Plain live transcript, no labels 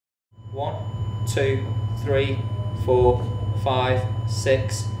1, 2, 3, 4, 5,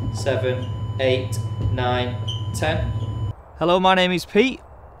 6, 7, 8, 9, 10. Hello, my name is Pete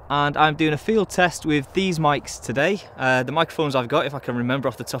and I'm doing a field test with these mics today. The microphones I've got, if I can remember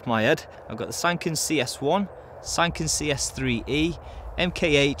off the top of my head, I've got the Sanken CS1, Sanken CS3e,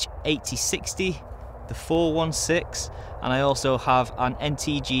 MKH8060, the 416, and I also have an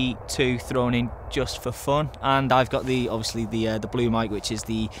NTG2 thrown in just for fun, and I've got obviously the blue mic, which is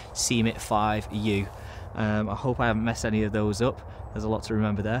the CMiT5u. I hope I haven't messed any of those up. There's a lot to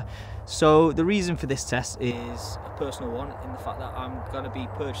remember there. So the reason for this test is a personal one, in the fact that I'm going to be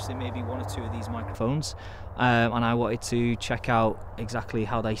purchasing maybe one or two of these microphones, and I wanted to check out exactly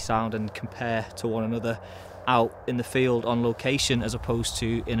how they sound and compare to one another out in the field on location, as opposed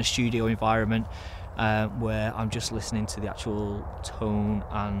to in a studio environment where I'm just listening to the actual tone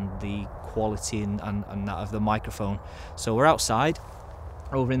and the quality and that of the microphone. So we're outside.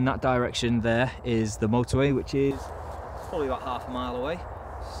 Over in that direction there is the motorway, which is probably about half a mile away.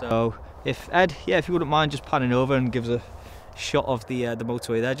 So if Ed, if you wouldn't mind just panning over and give us a shot of the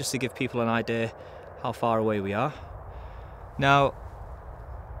motorway there, just to give people an idea how far away we are. Now,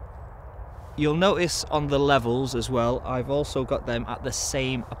 you'll notice on the levels as well, I've also got them at the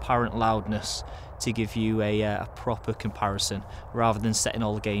same apparent loudness to give you a proper comparison, rather than setting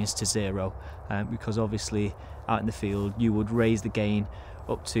all the gains to 0, because obviously out in the field you would raise the gain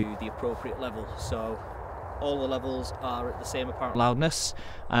up to the appropriate level. So all the levels are at the same apparent loudness,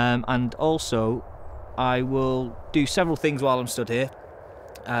 and also I will do several things while I'm stood here.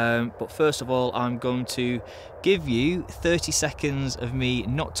 But first of all, I'm going to give you 30 seconds of me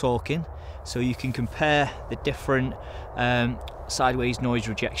not talking, so you can compare the different sideways noise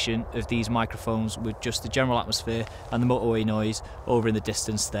rejection of these microphones with just the general atmosphere and the motorway noise over in the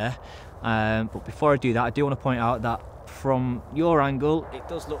distance there. But before I do that, I do want to point out that from your angle, it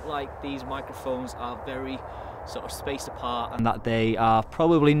does look like these microphones are very sort of spaced apart, and that they are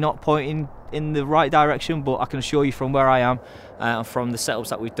probably not pointing in the right direction, but I can assure you from where I am and from the setups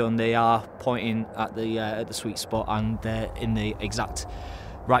that we've done, they are pointing at the sweet spot, and they're in the exact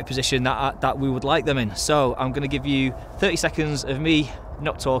right position that we would like them in. So I'm going to give you 30 seconds of me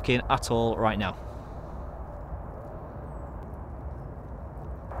not talking at all right now.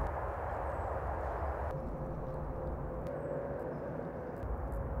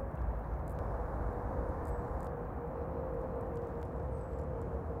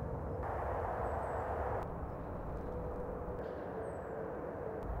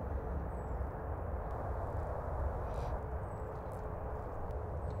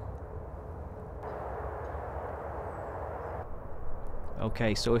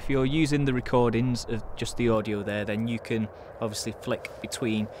 Okay, so if you're using the recordings of just the audio there, then you can obviously flick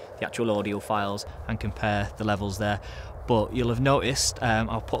between the actual audio files and compare the levels there. But you'll have noticed,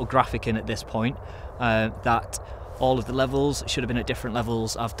 I'll put a graphic in at this point, that all of the levels should have been at different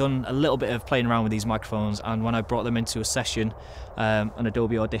levels. I've done a little bit of playing around with these microphones, and when I brought them into a session, an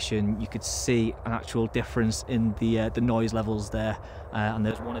Adobe Audition, you could see an actual difference in the noise levels there, and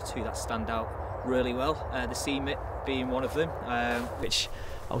there's one or two that stand out really well, the CMiT being one of them, which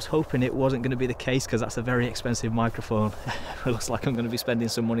I was hoping it wasn't going to be the case, because that's a very expensive microphone. It looks like I'm going to be spending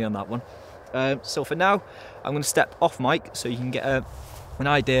some money on that one. So for now, I'm going to step off mic so you can get an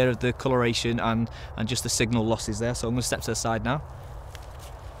idea of the coloration and just the signal losses there. So I'm going to step to the side now.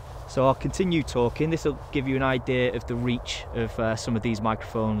 So I'll continue talking. This will give you an idea of the reach of some of these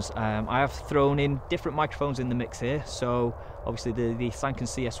microphones. I have thrown in different microphones in the mix here. So obviously the Sanken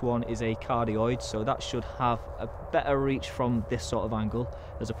CS1 is a cardioid, so that should have a better reach from this sort of angle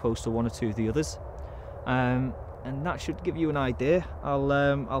as opposed to one or two of the others. And that should give you an idea.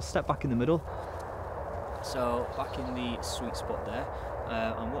 I'll step back in the middle. So back in the sweet spot there.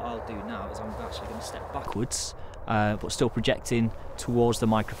 And what I'll do now is I'm actually going to step backwards, but still projecting towards the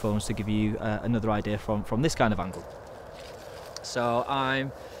microphones to give you another idea from this kind of angle. So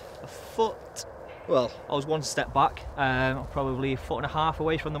I'm a foot, well, I was one step back, probably 1.5 foot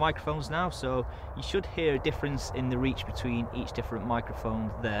away from the microphones now, so you should hear a difference in the reach between each different microphone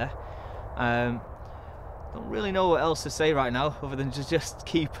there. Don't really know what else to say right now, other than just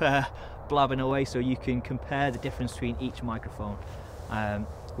keep blabbing away so you can compare the difference between each microphone.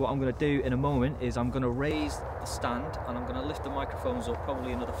 What I'm going to do in a moment is I'm going to raise the stand and I'm going to lift the microphones up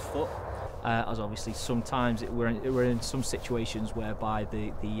probably another foot, as obviously sometimes we're in some situations whereby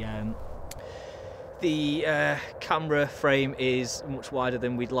the camera frame is much wider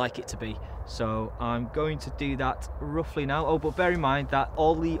than we'd like it to be. So I'm going to do that roughly now. Oh, but bear in mind that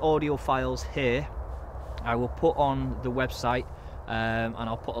all the audio files here I will put on the website, and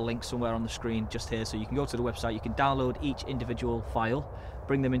I'll put a link somewhere on the screen just here, so you can go to the website, you can download each individual file,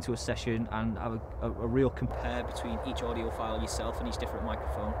 bring them into a session and have a real compare between each audio file yourself and each different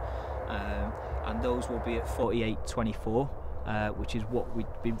microphone. And those will be at 4824, which is what we'd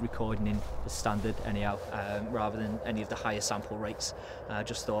be recording in the standard anyhow, rather than any of the higher sample rates. I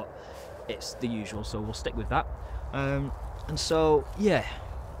just thought it's the usual, so we'll stick with that. And so yeah,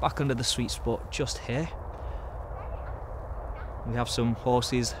 back under the sweet spot just here. We have some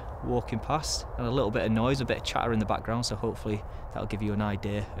horses walking past and a little bit of noise, a bit of chatter in the background, so hopefully that'll give you an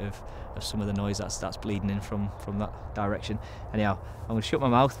idea of some of the noise that's bleeding in from that direction. Anyhow, I'm going to shut my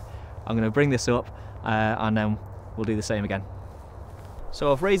mouth, I'm going to bring this up, and then we'll do the same again.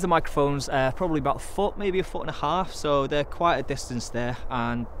 So I've raised the microphones probably about a foot, maybe a foot and a half, so they're quite a distance there,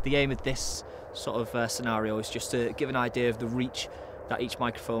 and the aim of this sort of scenario is just to give an idea of the reach that each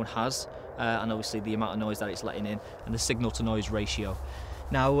microphone has, and obviously the amount of noise that it's letting in, and the signal to noise ratio.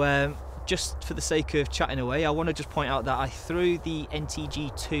 Now, just for the sake of chatting away, I want to just point out that I threw the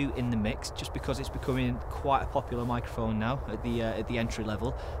NTG2 in the mix just because it's becoming quite a popular microphone now at the entry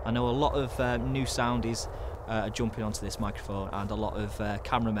level. I know a lot of new soundies are jumping onto this microphone, and a lot of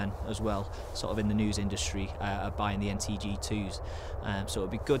cameramen as well, sort of in the news industry, are buying the NTG2s. So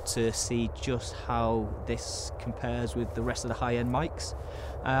it'd be good to see just how this compares with the rest of the high-end mics.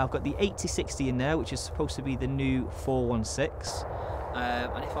 I've got the 8060 in there, which is supposed to be the new 416.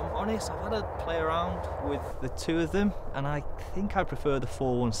 And if I'm honest, I've had a play around with the two of them, and I think I prefer the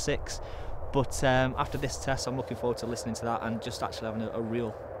 416. But after this test, I'm looking forward to listening to that and just actually having a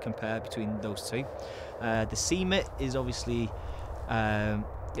real compare between those two. The CMiT is obviously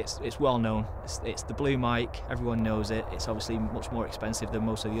it's well known. It's the blue mic. Everyone knows it. It's obviously much more expensive than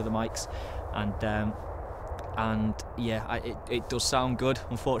most of the other mics, and yeah, it does sound good.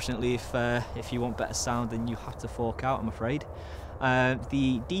 Unfortunately, if you want better sound, then you have to fork out, I'm afraid.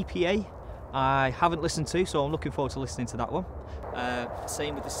 The DPA I haven't listened to, so I'm looking forward to listening to that one.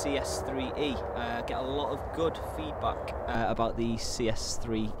 Same with the CS3e. Get a lot of good feedback about the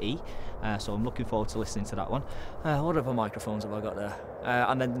CS3e, so I'm looking forward to listening to that one. What other microphones have I got there?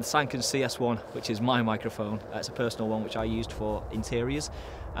 And then the Sanken CS1, which is my microphone. It's a personal one which I used for interiors.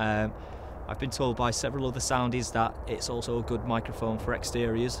 I've been told by several other soundies that it's also a good microphone for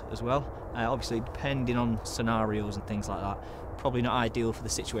exteriors as well. Obviously, depending on scenarios and things like that, probably not ideal for the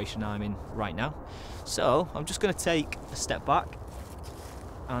situation I'm in right now. So I'm just going to take a step back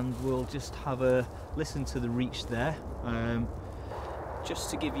and we'll just have a listen to the reach there, just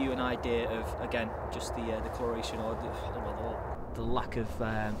to give you an idea of, again, just the coloration or the lack of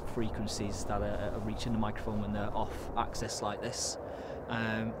frequencies that are reaching the microphone when they're off axis like this.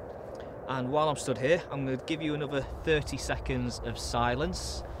 And while I'm stood here, I'm going to give you another 30 seconds of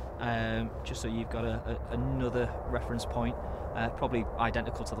silence, just so you've got another reference point. Probably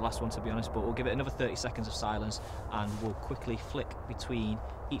identical to the last one, to be honest, but we'll give it another 30 seconds of silence and we'll quickly flick between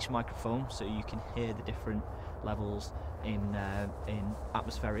each microphone so you can hear the different levels in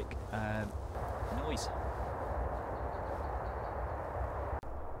atmospheric noise.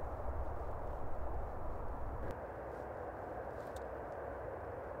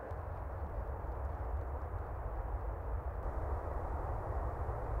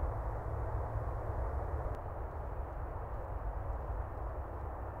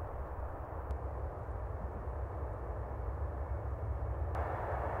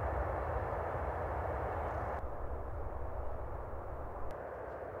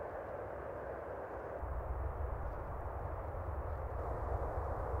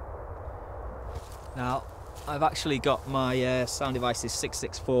 Now, I've actually got my sound devices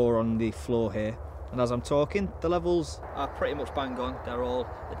 664 on the floor here, and as I'm talking, the levels are pretty much bang on. They're all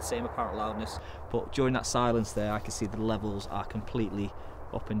at the same apparent loudness, but during that silence there, I can see the levels are completely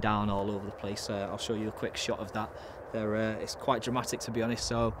up and down all over the place. I'll show you a quick shot of that. It's quite dramatic, to be honest,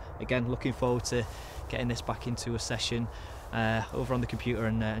 so again, looking forward to getting this back into a session over on the computer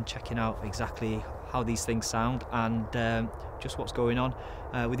and checking out exactly how these things sound and just what's going on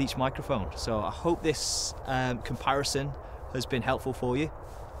with each microphone. So I hope this comparison has been helpful for you.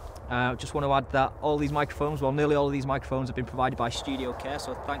 Just want to add that all these microphones, well, nearly all of these microphones have been provided by Studio Care,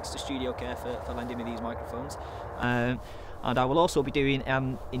 so thanks to Studio Care for lending me these microphones. And I will also be doing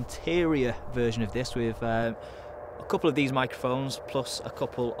an interior version of this with a couple of these microphones plus a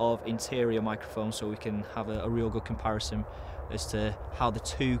couple of interior microphones, so we can have a real good comparison as to how the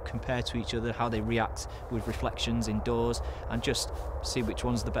two compare to each other, how they react with reflections indoors, and just see which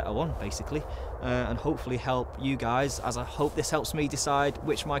one's the better one, basically, and hopefully help you guys, as I hope this helps me decide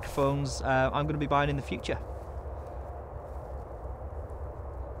which microphones I'm going to be buying in the future.